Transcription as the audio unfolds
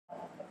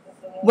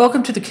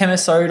Welcome to the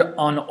chemisode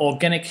on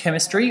organic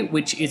chemistry,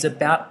 which is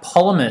about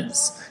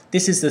polymers.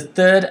 This is the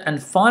third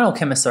and final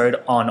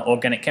chemisode on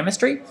organic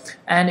chemistry,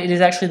 and it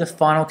is actually the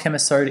final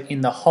chemisode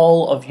in the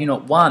whole of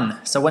Unit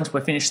 1. So once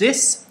we're finished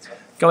this,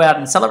 go out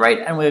and celebrate,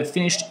 and we've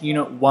finished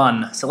Unit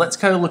 1. So let's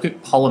go look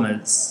at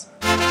polymers.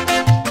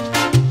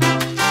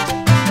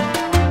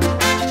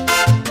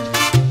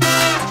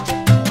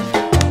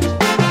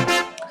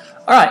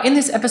 Alright, in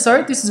this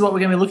episode, this is what we're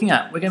going to be looking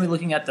at. We're going to be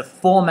looking at the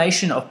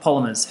formation of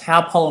polymers,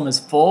 how polymers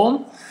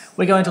form.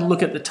 We're going to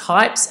look at the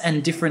types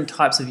and different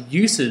types of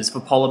uses for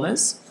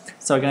polymers.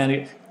 So we're going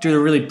to do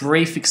a really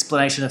brief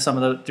explanation of some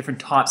of the different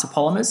types of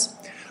polymers.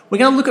 We're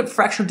going to look at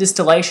fractional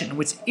distillation,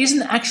 which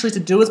isn't actually to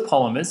do with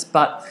polymers,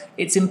 but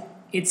it's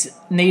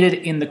needed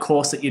in the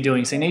course that you're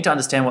doing. So you need to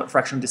understand what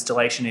fractional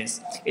distillation is.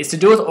 It's to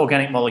do with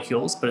organic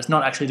molecules, but it's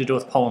not actually to do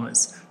with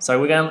polymers.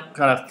 So we're going to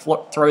kind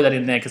of throw that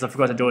in there because I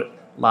forgot to do it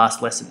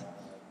last lesson.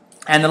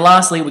 And then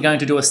lastly, we're going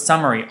to do a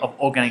summary of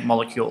organic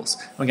molecules.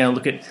 We're going to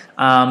look at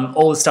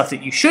all the stuff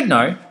that you should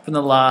know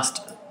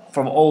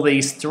from all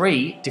these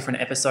three different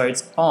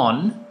episodes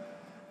on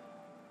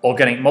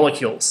organic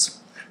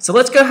molecules. So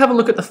let's go have a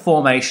look at the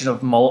formation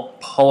of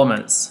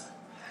polymers.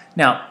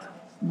 Now,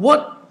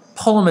 what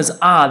polymers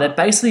are, they're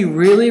basically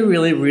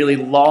really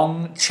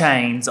long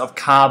chains of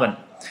carbon.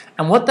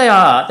 And what they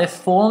are, they're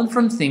formed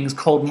from things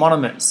called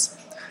monomers.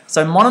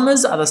 So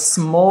monomers are the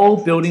small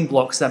building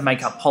blocks that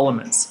make up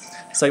polymers.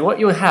 So what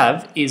you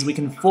have is we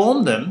can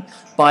form them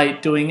by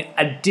doing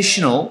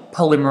additional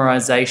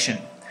polymerization.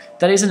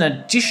 That is an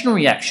additional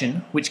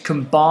reaction which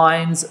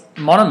combines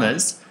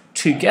monomers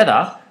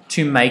together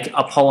to make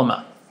a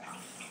polymer.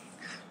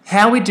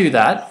 How we do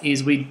that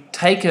is we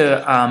take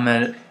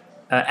an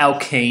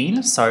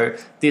alkene, so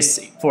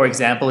this, for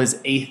example, is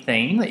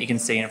ethene that you can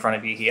see in front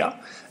of you here.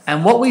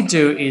 And what we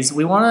do is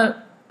we want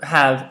to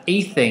have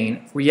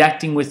ethene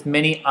reacting with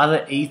many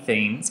other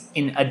ethenes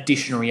in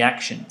additional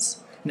reactions.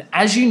 And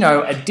as you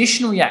know,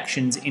 additional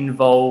reactions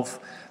involve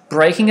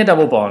breaking a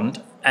double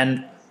bond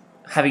and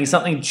having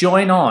something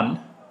join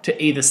on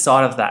to either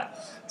side of that.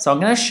 So I'm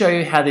going to show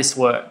you how this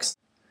works.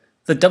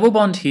 The double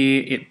bond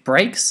here, it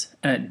breaks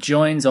and it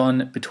joins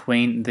on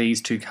between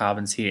these two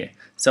carbons here.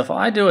 So if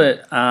I do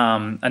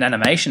an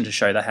animation to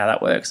show how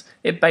that works,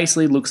 it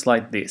basically looks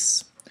like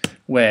this,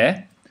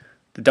 where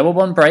the double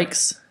bond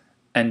breaks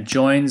and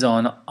joins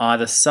on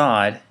either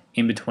side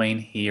in between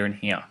here and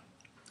here.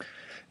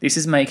 This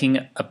is making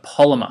a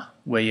polymer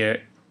where you're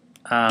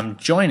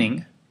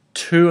joining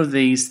two of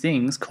these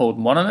things called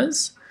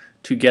monomers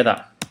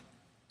together,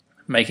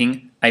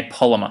 making a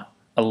polymer,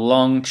 a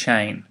long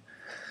chain.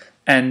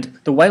 And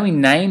the way we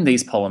name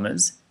these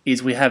polymers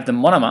is we have the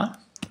monomer,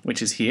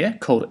 which is here,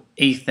 called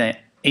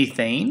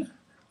ethene.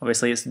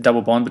 Obviously, it's a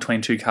double bond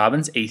between two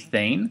carbons,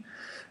 ethene.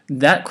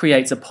 That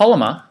creates a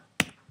polymer,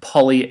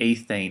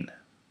 polyethene.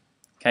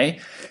 Okay.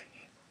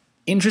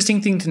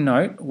 Interesting thing to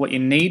note, what you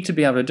need to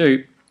be able to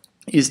do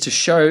is to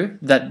show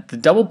that the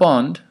double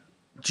bond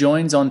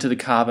joins onto the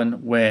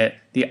carbon where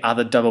the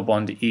other double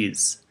bond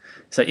is.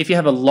 So if you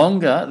have a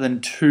longer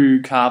than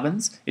two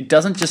carbons, it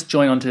doesn't just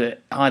join onto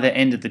either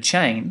end of the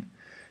chain,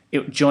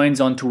 it joins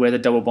onto where the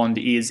double bond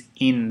is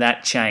in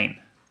that chain.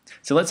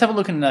 So let's have a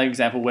look at another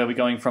example where we're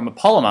going from a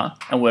polymer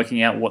and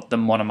working out what the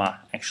monomer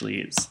actually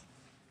is.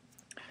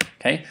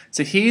 Okay,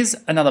 so here's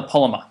another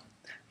polymer.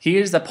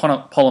 Here's the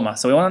polymer.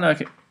 So we want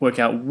to work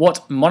out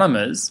what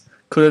monomers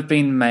could have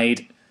been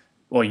made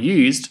or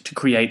used to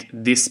create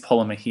this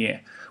polymer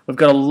here. We've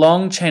got a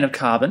long chain of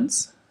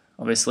carbons,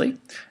 obviously,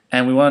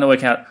 and we want to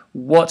work out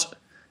what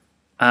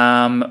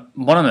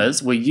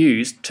monomers were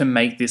used to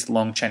make this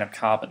long chain of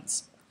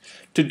carbons.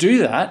 To do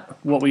that,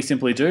 what we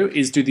simply do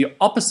is do the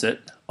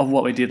opposite of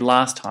what we did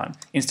last time.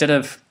 Instead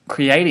of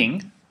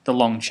creating the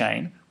long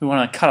chain, we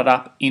want to cut it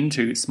up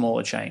into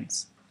smaller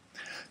chains.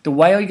 The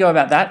way we go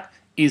about that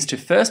is to,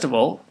 first of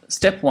all,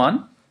 step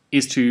one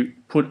is to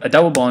put a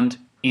double bond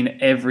in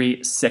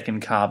every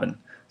second carbon.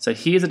 So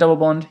here's a double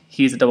bond,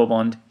 here's a double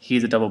bond,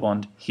 here's a double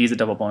bond, here's a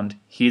double bond,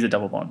 here's a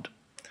double bond.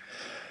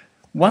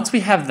 Once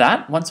we have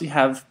that, once we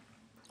have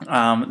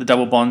the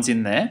double bonds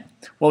in there,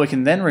 what we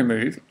can then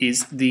remove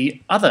is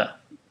the other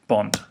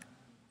bond.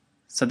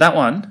 So that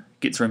one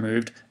gets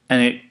removed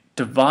and it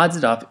divides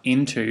it up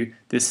into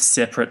this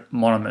separate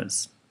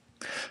monomers.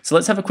 So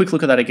let's have a quick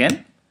look at that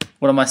again.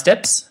 What are my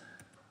steps?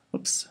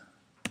 Oops.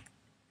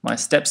 My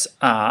steps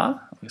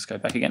are, let's go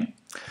back again.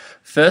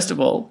 First of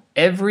all,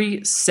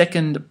 every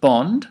second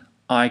bond,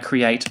 I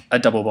create a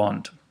double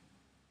bond.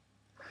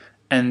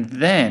 And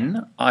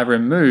then I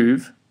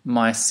remove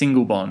my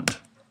single bond.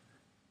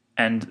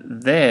 And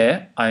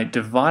there, I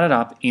divide it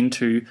up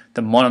into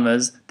the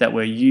monomers that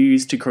were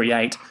used to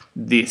create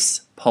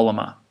this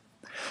polymer.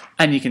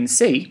 And you can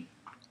see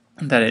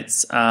that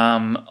it's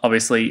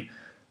obviously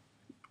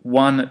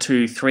 1,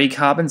 2, 3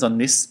 carbons on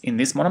this in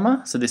this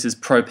monomer. So this is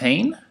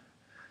propene.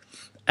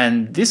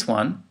 And this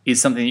one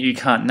is something that you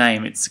can't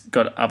name. It's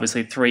got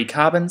obviously 3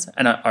 carbons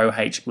and an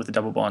OH with a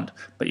double bond.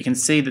 But you can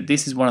see that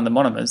this is one of the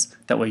monomers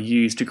that were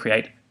used to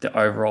create the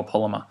overall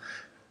polymer.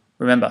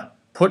 Remember,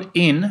 put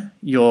in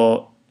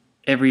your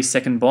every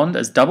second bond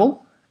as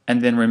double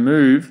and then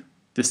remove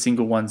the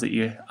single ones that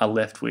you are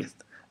left with.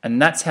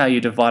 And that's how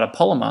you divide a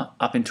polymer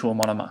up into a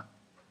monomer.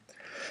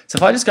 So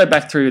if I just go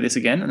back through this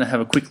again and have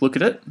a quick look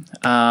at it,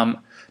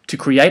 to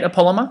create a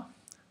polymer,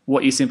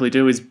 what you simply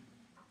do is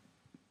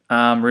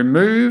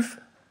remove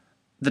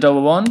the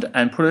double bond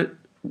and put it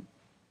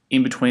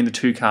in between the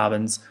two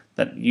carbons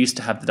that used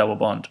to have the double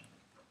bond.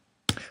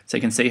 So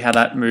you can see how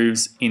that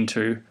moves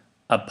into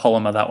a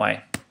polymer that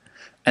way.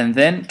 And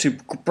then to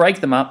break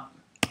them up,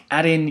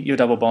 add in your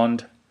double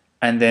bond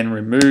and then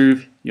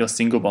remove your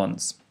single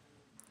bonds.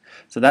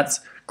 So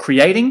that's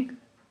creating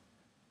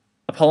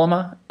a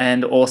polymer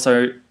and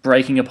also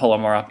breaking a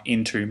polymer up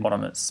into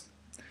monomers.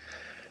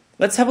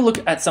 Let's have a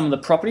look at some of the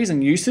properties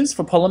and uses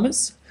for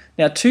polymers.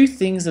 Now, two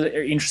things that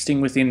are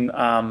interesting within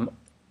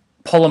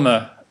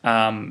polymer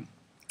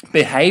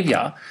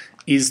behavior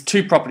is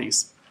two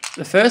properties.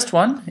 The first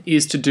one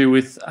is to do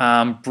with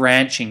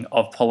branching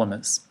of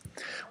polymers.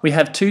 We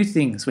have two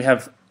things. We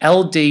have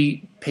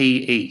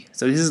LDPE.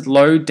 So this is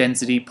low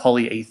density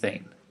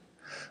polyethylene.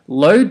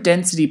 Low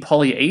density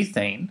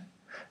polyethylene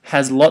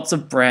has lots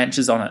of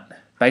branches on it.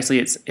 Basically,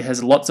 it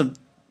has lots of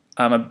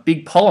a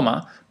big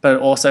polymer, but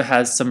it also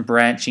has some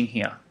branching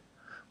here.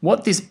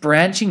 What this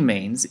branching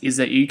means is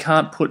that you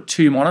can't put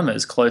two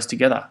monomers close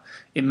together.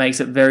 It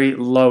makes it very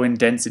low in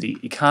density.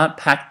 You can't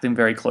pack them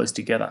very close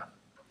together.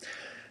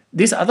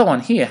 This other one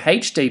here,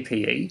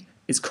 HDPE,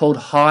 is called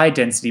high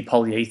density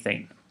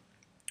polyethylene.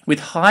 With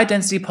high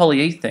density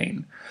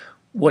polyethylene,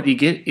 what you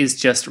get is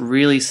just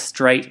really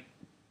straight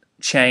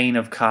chain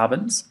of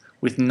carbons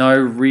with no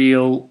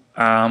real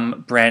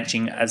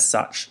branching as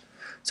such.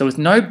 So with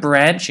no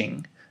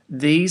branching,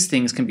 these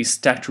things can be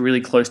stacked really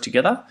close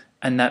together,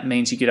 and that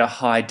means you get a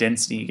high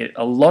density. You get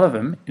a lot of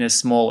them in a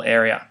small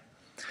area.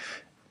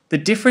 The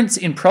difference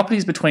in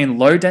properties between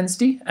low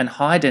density and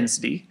high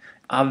density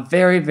are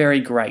very, very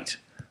great.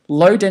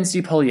 Low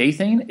density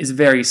polyethylene is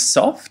very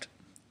soft,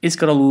 it's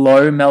got a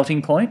low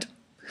melting point,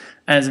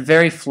 and it's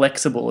very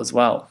flexible as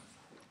well.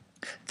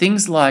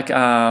 Things like,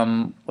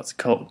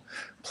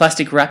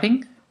 plastic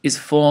wrapping is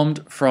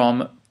formed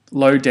from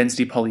low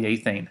density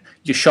polyethylene.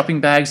 Your shopping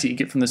bags that you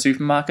get from the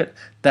supermarket,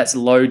 that's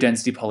low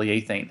density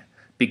polyethylene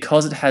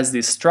because it has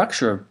this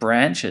structure of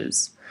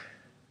branches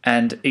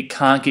and it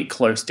can't get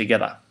close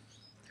together.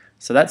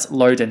 So that's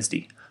low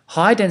density.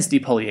 High density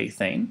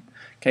polyethylene,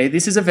 okay,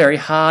 this is a very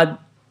hard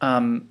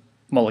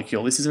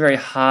molecule. This is a very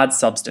hard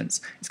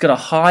substance. It's got a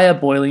higher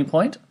boiling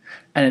point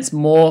and it's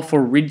more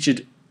for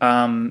rigid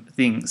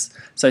things.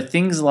 So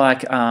things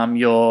like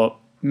your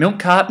milk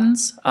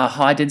cartons are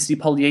high density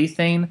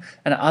polyethylene,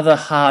 and other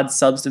hard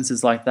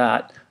substances like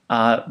that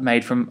are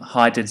made from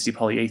high density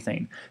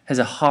polyethylene. It has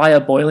a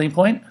higher boiling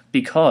point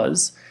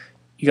because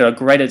you've got a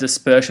greater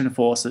dispersion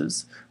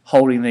forces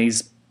holding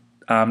these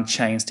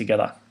chains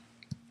together.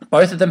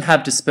 Both of them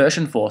have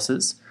dispersion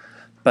forces,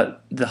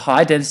 but the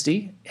high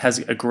density has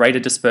a greater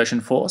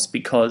dispersion force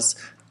because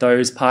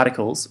those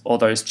particles or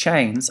those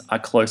chains are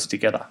closer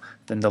together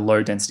than the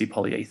low density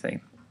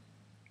polyethylene.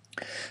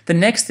 The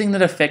next thing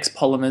that affects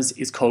polymers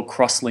is called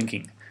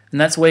cross-linking,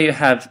 and that's where you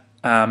have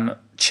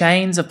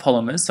chains of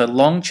polymers, so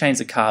long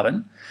chains of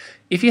carbon.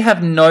 If you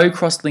have no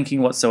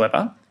cross-linking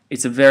whatsoever,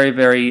 it's a very,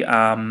 very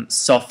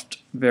soft,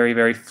 very,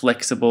 very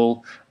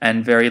flexible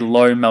and very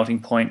low melting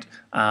point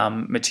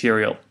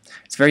material.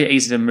 It's very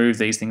easy to move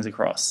these things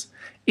across.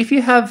 If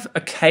you have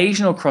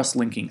occasional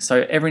cross-linking,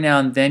 so every now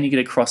and then you get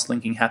a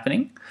cross-linking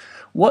happening,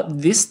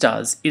 what this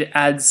does, it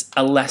adds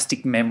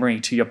elastic memory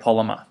to your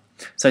polymer.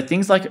 So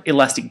things like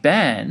elastic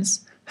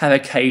bands have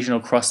occasional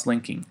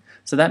cross-linking.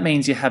 So that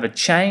means you have a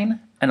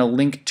chain and a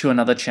link to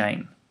another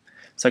chain.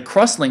 So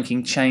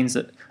cross-linking changes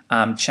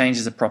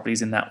the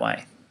properties in that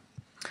way.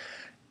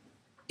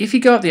 If you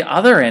go at the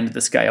other end of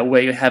the scale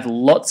where you have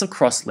lots of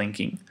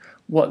cross-linking,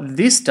 what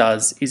this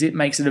does is it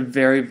makes it a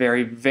very,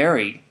 very,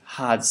 very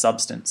hard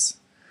substance.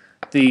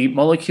 The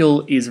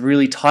molecule is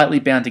really tightly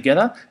bound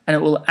together and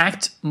it will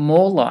act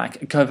more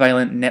like a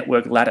covalent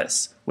network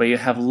lattice where you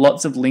have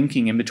lots of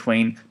linking in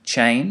between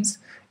chains.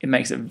 It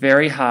makes it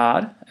very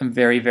hard and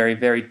very, very,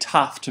 very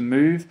tough to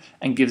move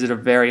and gives it a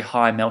very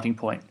high melting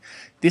point.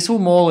 This will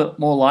more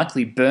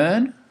likely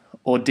burn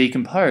or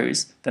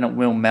decompose than it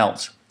will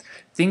melt.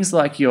 Things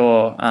like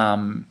your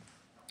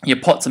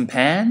pots and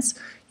pans,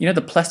 you know,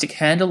 the plastic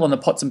handle on the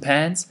pots and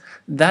pans,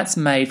 that's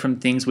made from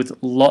things with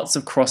lots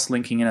of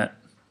cross-linking in it.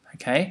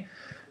 Okay?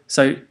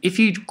 So if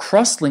you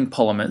cross-link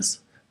polymers,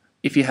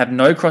 if you have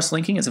no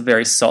cross-linking, it's a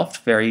very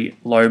soft, very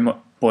low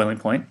boiling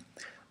point.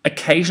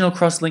 Occasional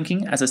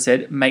cross-linking, as I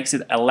said, makes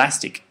it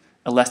elastic.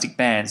 Elastic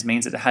bands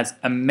means that it has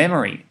a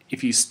memory.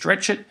 If you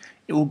stretch it,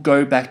 it will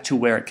go back to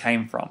where it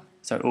came from.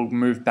 So it will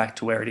move back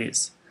to where it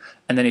is.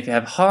 And then if you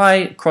have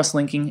high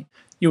cross-linking,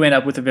 you end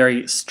up with a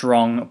very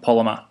strong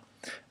polymer.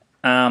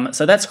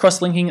 So that's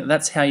cross-linking.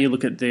 That's how you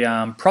look at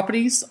the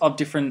properties of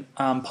different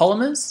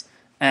polymers.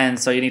 And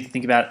so you need to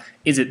think about,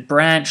 is it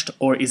branched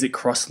or is it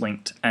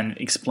cross-linked? And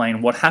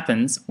explain what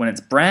happens when it's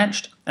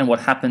branched and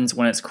what happens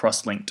when it's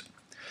cross-linked.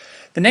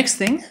 The next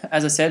thing,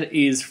 as I said,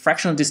 is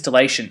fractional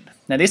distillation.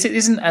 Now this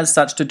isn't as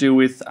such to do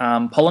with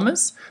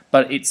polymers,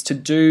 but it's to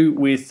do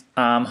with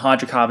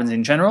hydrocarbons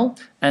in general,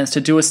 and it's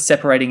to do with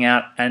separating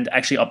out and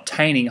actually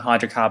obtaining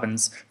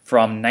hydrocarbons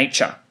from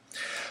nature.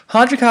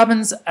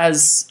 Hydrocarbons,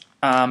 as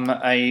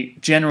a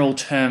general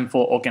term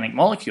for organic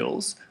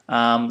molecules,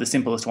 the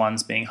simplest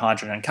ones being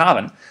hydrogen and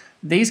carbon,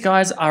 these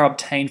guys are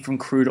obtained from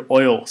crude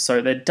oil.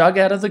 So they're dug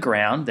out of the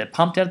ground, they're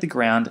pumped out of the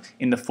ground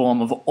in the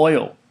form of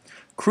oil.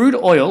 Crude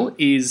oil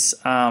is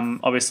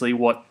obviously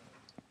what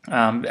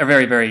a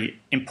very, very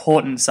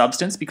important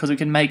substance because we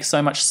can make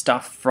so much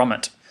stuff from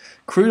it.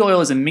 Crude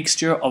oil is a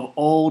mixture of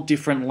all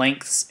different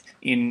lengths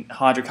in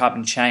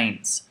hydrocarbon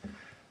chains.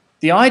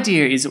 The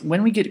idea is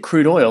when we get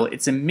crude oil,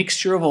 it's a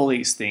mixture of all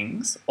these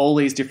things, all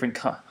these different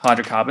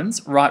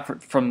hydrocarbons, right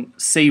from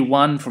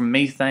C1, from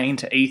methane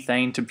to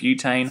ethane to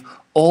butane,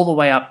 all the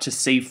way up to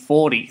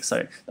C40,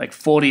 so like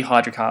 40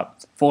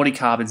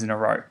 carbons in a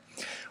row.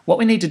 What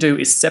we need to do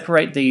is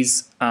separate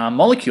these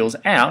molecules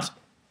out,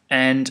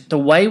 and the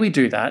way we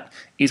do that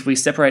is we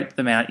separate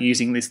them out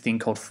using this thing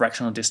called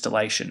fractional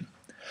distillation.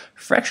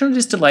 Fractional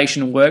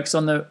distillation works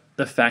on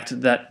the fact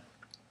that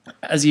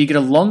as you get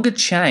a longer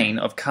chain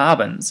of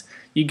carbons,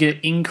 you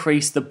get to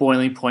increase the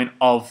boiling point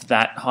of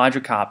that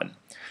hydrocarbon.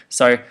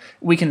 So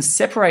we can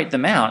separate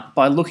them out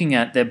by looking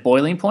at their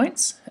boiling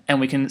points, and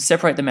we can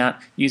separate them out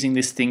using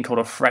this thing called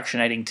a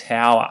fractionating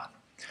tower.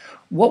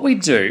 What we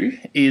do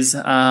is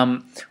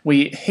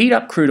we heat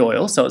up crude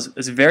oil, so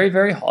it's very,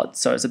 very hot,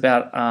 so it's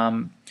about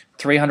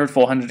 300,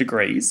 400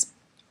 degrees,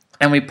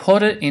 and we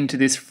put it into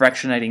this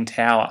fractionating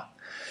tower.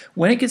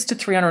 When it gets to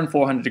 300 and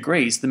 400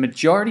 degrees, the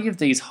majority of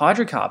these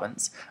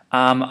hydrocarbons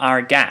are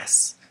a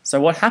gas. So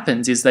what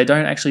happens is they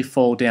don't actually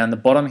fall down the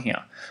bottom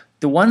here.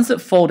 The ones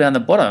that fall down the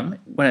bottom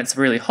when it's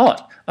really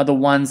hot are the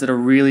ones that are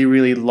really,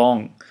 really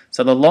long.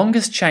 So the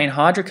longest chain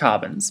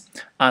hydrocarbons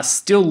are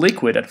still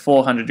liquid at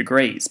 400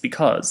 degrees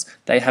because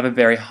they have a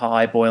very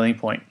high boiling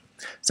point.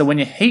 So when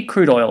you heat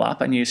crude oil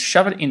up and you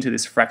shove it into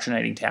this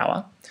fractionating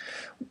tower,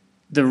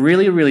 the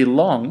really, really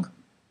long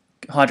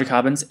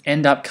hydrocarbons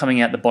end up coming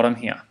out the bottom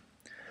here.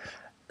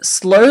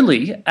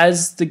 Slowly,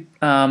 as the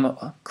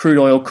crude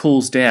oil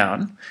cools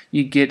down,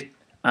 you get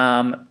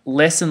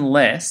less and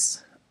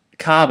less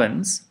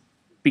carbons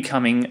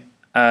becoming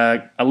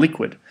a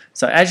liquid.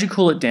 So as you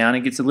cool it down,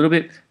 it gets a little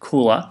bit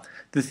cooler.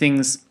 The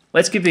things,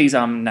 let's give these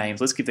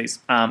names. Let's give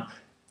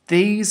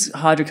these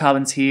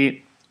hydrocarbons here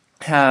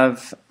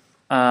have.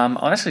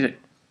 I'll actually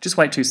just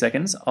wait 2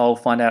 seconds. I'll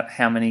find out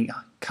how many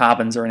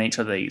carbons are in each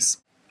of these.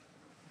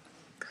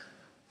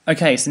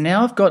 Okay, so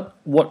now I've got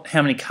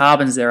how many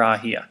carbons there are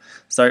here.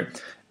 So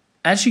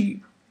as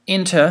you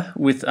enter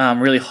with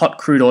really hot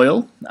crude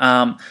oil,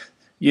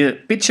 your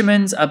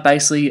bitumens are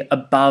basically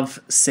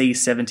above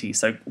C70.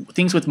 So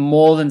things with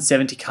more than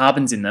 70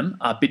 carbons in them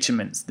are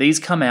bitumens. These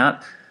come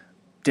out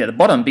at the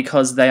bottom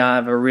because they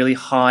have a really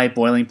high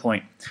boiling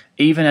point.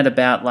 Even at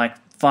about like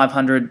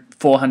 500,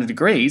 400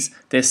 degrees,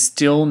 they're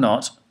still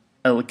not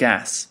a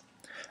gas.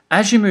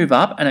 As you move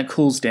up and it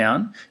cools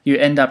down, you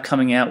end up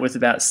coming out with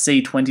about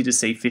C20 to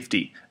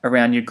C50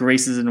 around your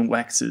greases and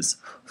waxes.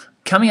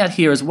 Coming out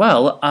here as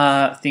well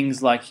are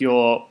things like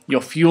your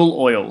fuel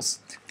oils,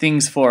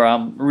 things for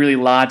really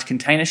large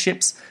container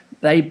ships.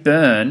 They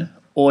burn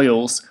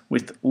oils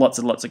with lots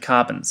and lots of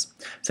carbons.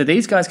 So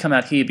these guys come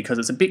out here because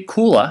it's a bit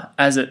cooler.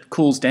 As it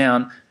cools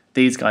down,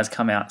 these guys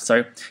come out.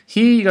 So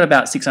here you've got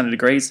about 600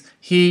 degrees.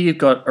 Here you've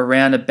got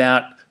around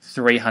about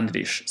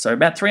 300-ish. So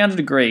about 300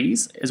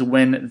 degrees is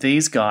when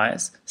these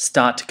guys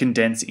start to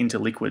condense into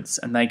liquids,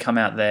 and they come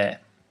out there.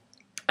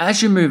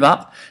 As you move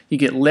up, you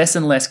get less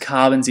and less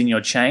carbons in your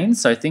chain.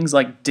 So things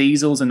like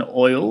diesels and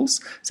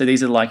oils, so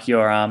these are like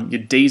your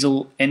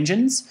diesel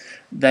engines,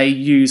 they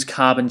use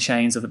carbon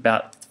chains of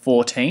about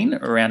 14,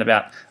 around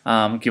about,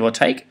 give or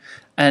take.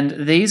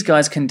 And these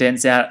guys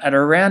condense out at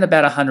around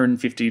about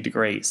 150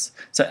 degrees.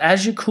 So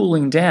as you're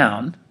cooling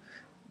down,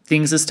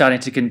 things are starting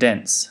to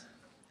condense.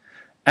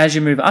 As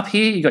you move up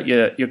here, you've got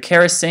your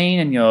kerosene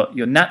and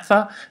your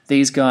naphtha.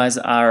 These guys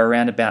are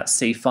around about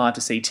C5 to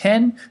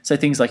C10. So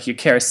things like your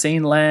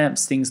kerosene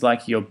lamps, things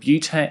like your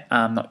butane,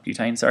 not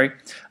butane, sorry,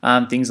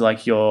 things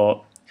like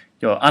your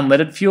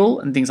unleaded fuel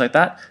and things like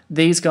that.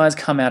 These guys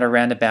come out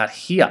around about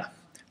here.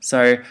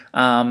 So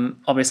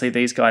obviously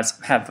these guys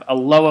have a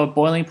lower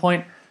boiling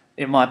point.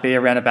 It might be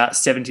around about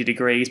 70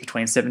 degrees,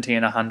 between 70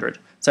 and 100.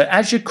 So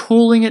as you're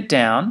cooling it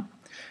down,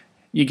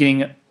 you're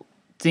getting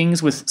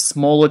things with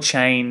smaller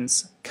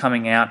chains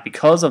coming out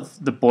because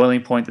of the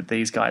boiling point that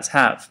these guys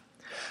have.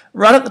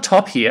 Right at the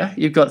top here,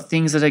 you've got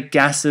things that are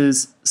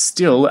gases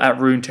still at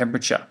room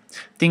temperature.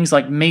 Things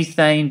like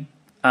methane,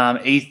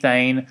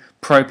 ethane,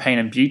 propane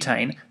and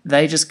butane,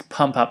 they just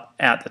pump up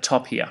out the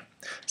top here.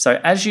 So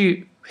as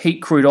you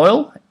heat crude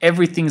oil,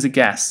 everything's a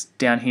gas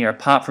down here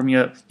apart from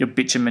your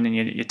bitumen and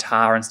your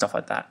tar and stuff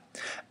like that.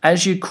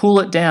 As you cool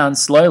it down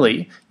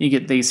slowly, you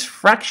get these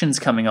fractions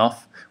coming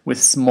off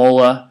with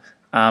smaller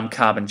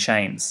carbon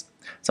chains.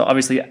 So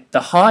obviously the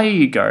higher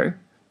you go,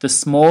 the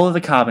smaller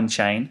the carbon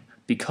chain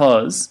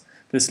because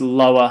this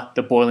lower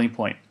the boiling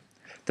point.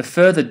 The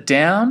further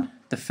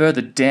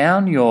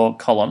down your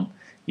column,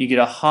 you get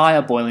a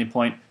higher boiling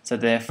point, so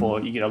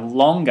therefore you get a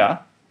longer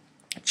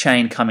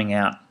chain coming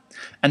out.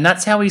 And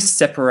that's how we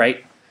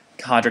separate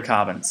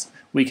hydrocarbons.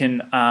 We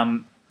can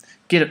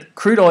get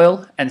crude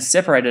oil and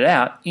separate it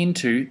out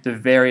into the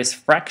various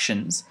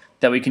fractions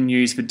that we can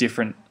use for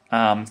different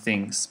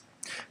things.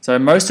 So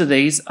most of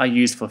these are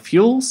used for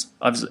fuels,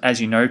 as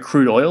you know,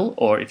 crude oil,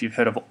 or if you've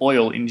heard of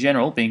oil in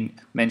general being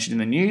mentioned in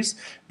the news,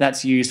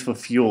 that's used for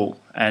fuel.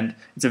 And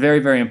it's a very,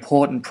 very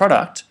important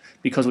product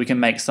because we can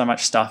make so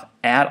much stuff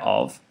out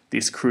of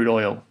this crude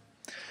oil.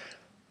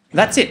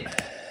 That's it.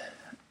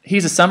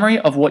 Here's a summary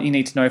of what you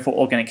need to know for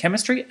organic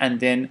chemistry, and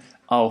then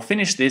I'll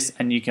finish this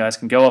and you guys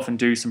can go off and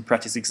do some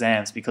practice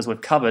exams because we've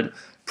covered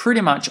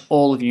pretty much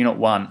all of Unit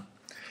 1.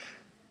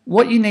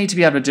 What you need to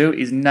be able to do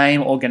is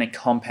name organic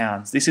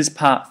compounds. This is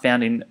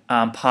found in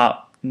part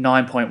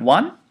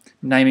 9.1,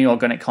 naming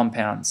organic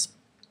compounds.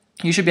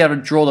 You should be able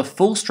to draw the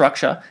full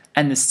structure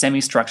and the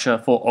semi-structure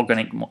for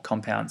organic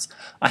compounds.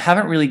 I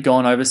haven't really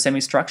gone over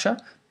semi-structure,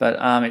 but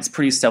it's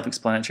pretty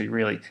self-explanatory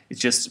really. It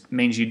just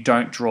means you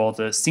don't draw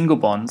the single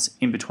bonds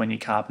in between your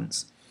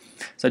carbons.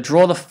 So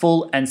draw the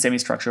full and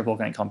semi-structure of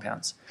organic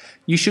compounds.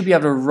 You should be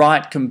able to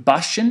write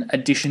combustion,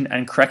 addition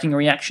and cracking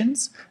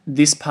reactions.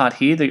 This part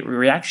here, the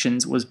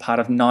reactions, was part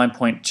of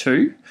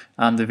 9.2,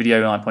 the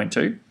video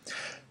 9.2.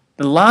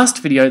 The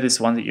last video, this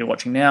one that you're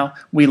watching now,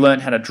 we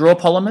learned how to draw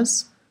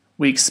polymers.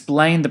 We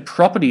explained the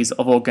properties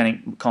of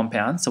organic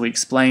compounds, so we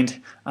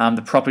explained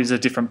the properties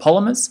of different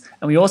polymers,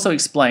 and we also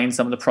explained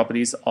some of the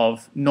properties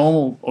of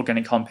normal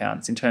organic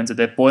compounds in terms of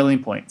their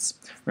boiling points.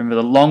 Remember,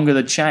 the longer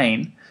the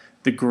chain,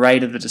 the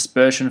greater the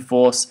dispersion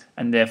force,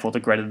 and therefore the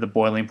greater the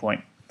boiling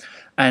point.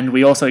 And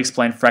we also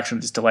explained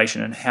fractional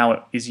distillation and how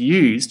it is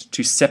used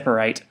to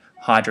separate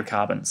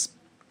hydrocarbons.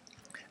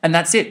 And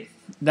that's it.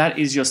 That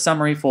is your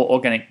summary for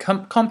organic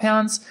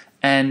compounds.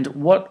 And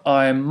what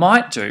I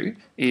might do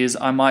is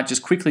I might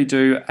just quickly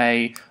do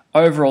a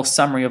overall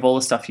summary of all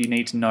the stuff you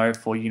need to know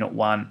for Unit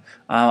 1.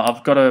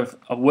 I've got a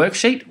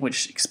worksheet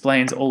which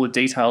explains all the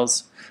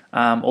details,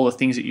 all the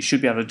things that you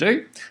should be able to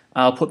do.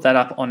 I'll put that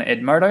up on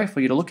Edmodo for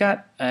you to look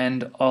at,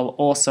 and I'll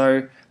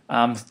also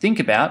think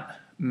about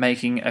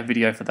making a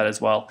video for that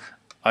as well.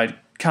 I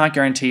can't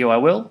guarantee you I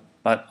will,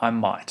 but I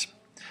might.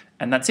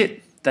 And that's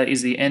it. That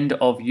is the end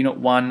of Unit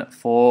 1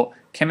 for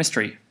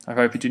chemistry. I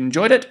hope you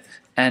enjoyed it,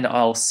 and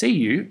I'll see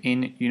you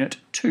in Unit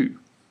 2.